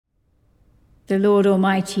The Lord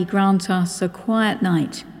Almighty grant us a quiet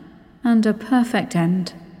night and a perfect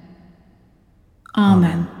end.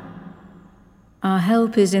 Amen. Our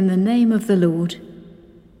help is in the name of the Lord,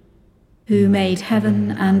 who made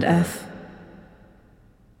heaven and earth.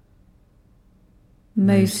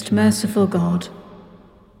 Most merciful God,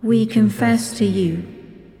 we confess to you,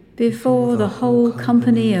 before the whole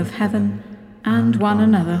company of heaven and one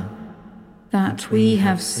another, that we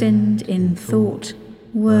have sinned in thought,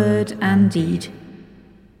 word, and deed,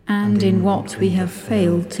 and in what we have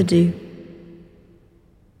failed to do.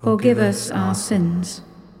 Forgive us our sins,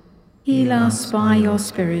 heal us by your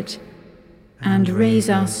Spirit, and raise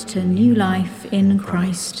us to new life in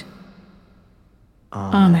Christ.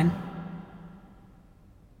 Amen.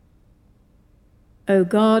 O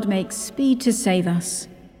God, make speed to save us.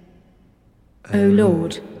 O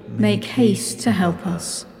Lord, make haste to help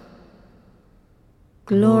us.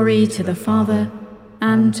 Glory to the Father,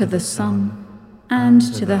 and to the Son, and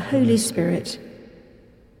to the Holy Spirit,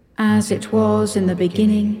 as it was in the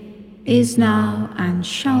beginning, is now, and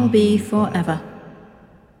shall be forever.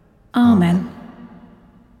 Amen.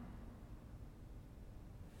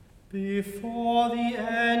 Before the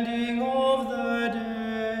ending of the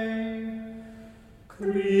day,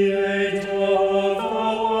 Creator of the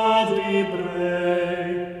world, we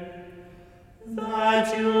pray,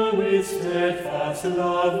 that you with steadfast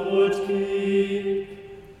love would keep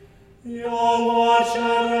your watch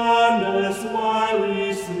around us while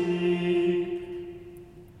we sleep.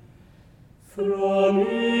 From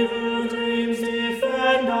evil dreams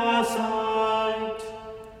defend our sight,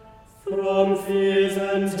 from fears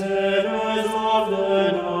and terrors of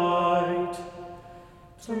the night.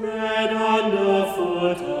 Tread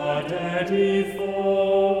underfoot our deadly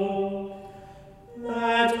foe,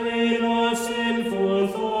 that we no sinful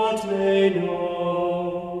thought may know.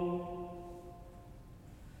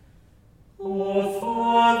 O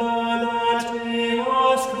Father, that we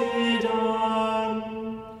ask thee done,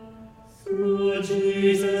 through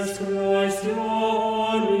Jesus Christ, your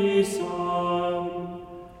only Son,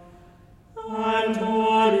 and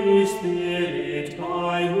Holy Spirit,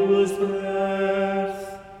 by whose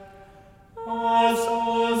breath our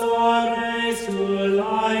souls are raised to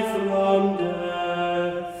life from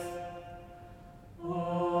death.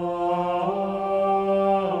 Amen.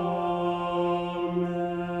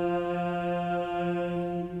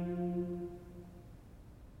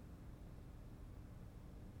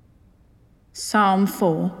 Psalm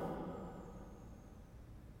 4.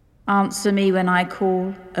 Answer me when I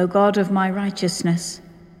call, O God of my righteousness.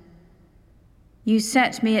 You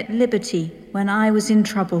set me at liberty when I was in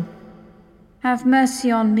trouble. Have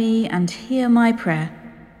mercy on me and hear my prayer.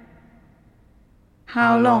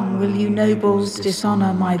 How long will you nobles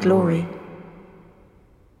dishonor my glory?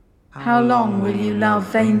 How long will you love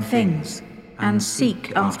vain things and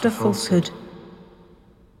seek after falsehood?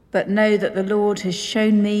 But know that the Lord has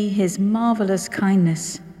shown me his marvelous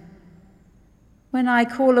kindness. When I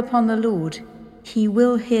call upon the Lord, he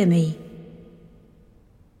will hear me.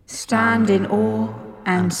 Stand in awe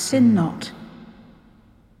and sin not.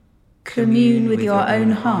 Commune with your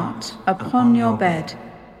own heart upon your bed,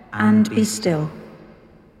 and be still.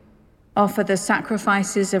 Offer the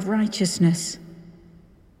sacrifices of righteousness,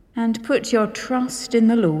 and put your trust in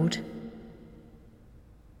the Lord.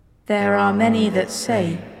 There are many that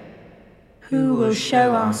say, who will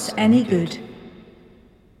show us any good?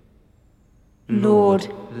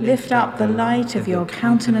 Lord, lift up the light of your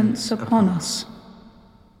countenance upon us.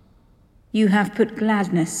 You have put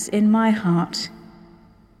gladness in my heart,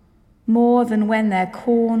 more than when their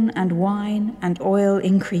corn and wine and oil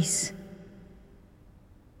increase.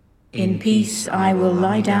 In peace I will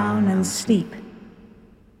lie down and sleep.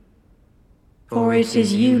 For it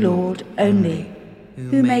is you, Lord, only,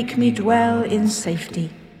 who make me dwell in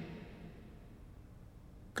safety.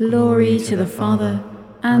 Glory to the Father,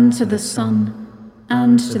 and to the Son,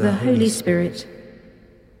 and to the Holy Spirit,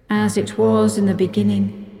 as it was in the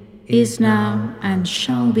beginning, is now, and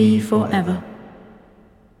shall be forever.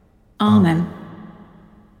 Amen.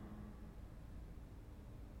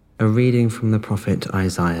 A reading from the prophet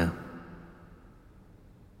Isaiah.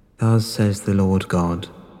 Thus says the Lord God,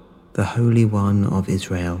 the Holy One of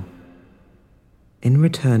Israel. In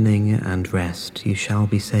returning and rest you shall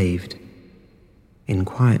be saved. In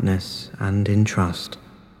quietness and in trust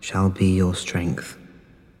shall be your strength.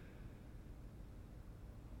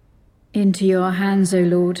 Into your hands, O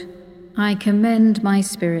Lord, I commend my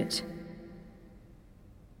spirit.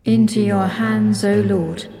 Into your hands, O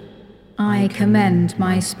Lord, I commend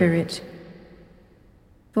my spirit.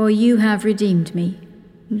 For you have redeemed me,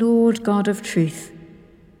 Lord God of truth.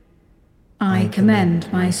 I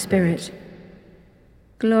commend my spirit.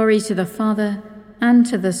 Glory to the Father, and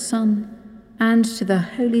to the Son, and to the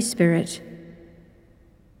Holy Spirit.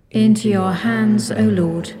 Into your hands, O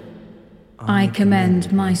Lord, I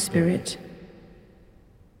commend my spirit.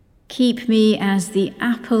 Keep me as the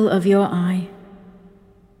apple of your eye.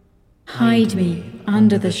 Hide me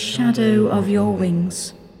under the shadow of your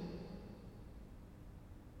wings.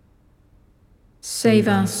 Save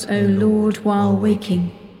us, O Lord, while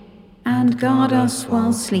waking, and guard us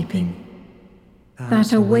while sleeping,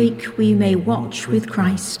 that awake we may watch with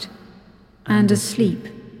Christ, and asleep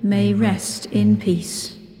may rest in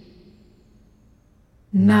peace.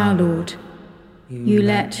 Now, Lord, you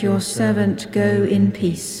let your servant go in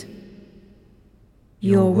peace.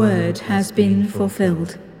 Your word has been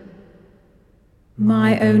fulfilled.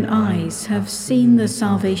 My own eyes have seen the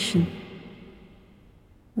salvation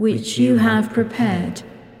which you have prepared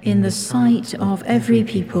in the sight of every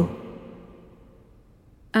people,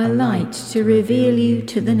 a light to reveal you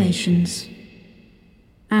to the nations,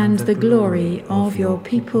 and the glory of your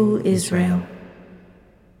people Israel.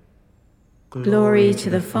 Glory to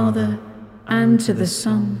the Father, and to the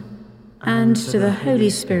Son, and to the Holy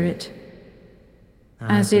Spirit,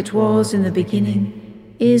 as it was in the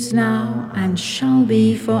beginning, is now, and shall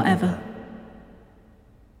be forever.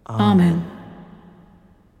 Amen.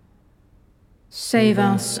 Save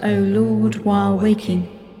us, O Lord, while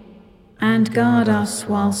waking, and guard us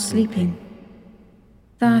while sleeping,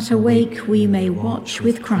 that awake we may watch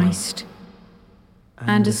with Christ,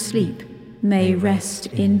 and asleep may rest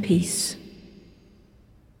in peace.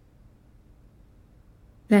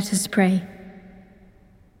 Let us pray.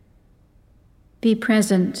 Be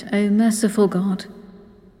present, O merciful God,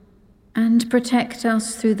 and protect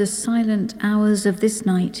us through the silent hours of this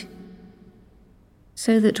night,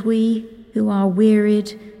 so that we, who are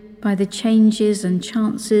wearied by the changes and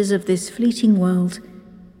chances of this fleeting world,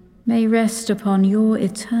 may rest upon your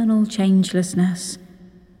eternal changelessness.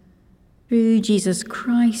 Through Jesus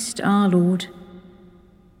Christ our Lord.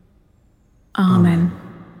 Amen.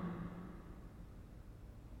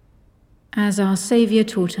 As our Saviour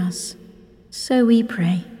taught us, so we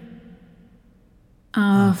pray.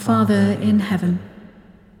 Our Father in heaven,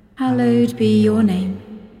 hallowed be your name.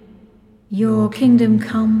 Your kingdom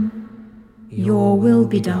come, your will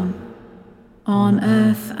be done, on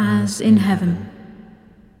earth as in heaven.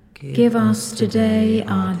 Give us today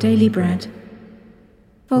our daily bread.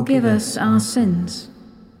 Forgive us our sins,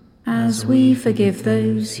 as we forgive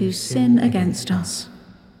those who sin against us.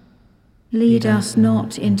 Lead us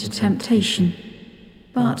not into temptation,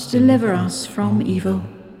 but deliver us from evil.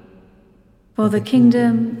 For the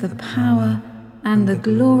kingdom, the power, and the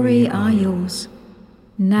glory are yours,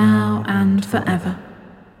 now and forever.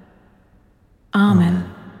 Amen.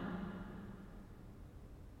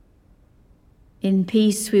 In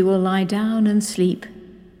peace we will lie down and sleep.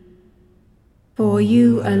 For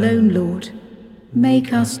you alone, Lord,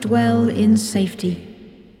 make us dwell in safety.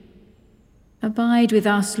 Abide with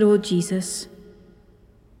us, Lord Jesus,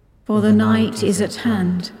 for the night is at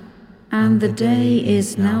hand, and the day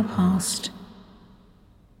is now past.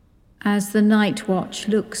 As the night watch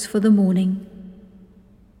looks for the morning,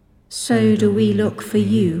 so do we look for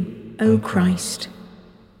you, O Christ.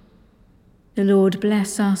 The Lord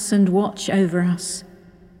bless us and watch over us.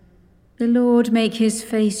 The Lord make his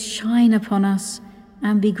face shine upon us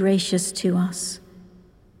and be gracious to us.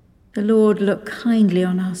 The Lord look kindly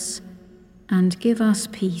on us and give us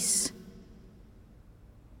peace.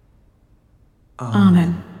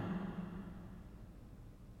 Amen.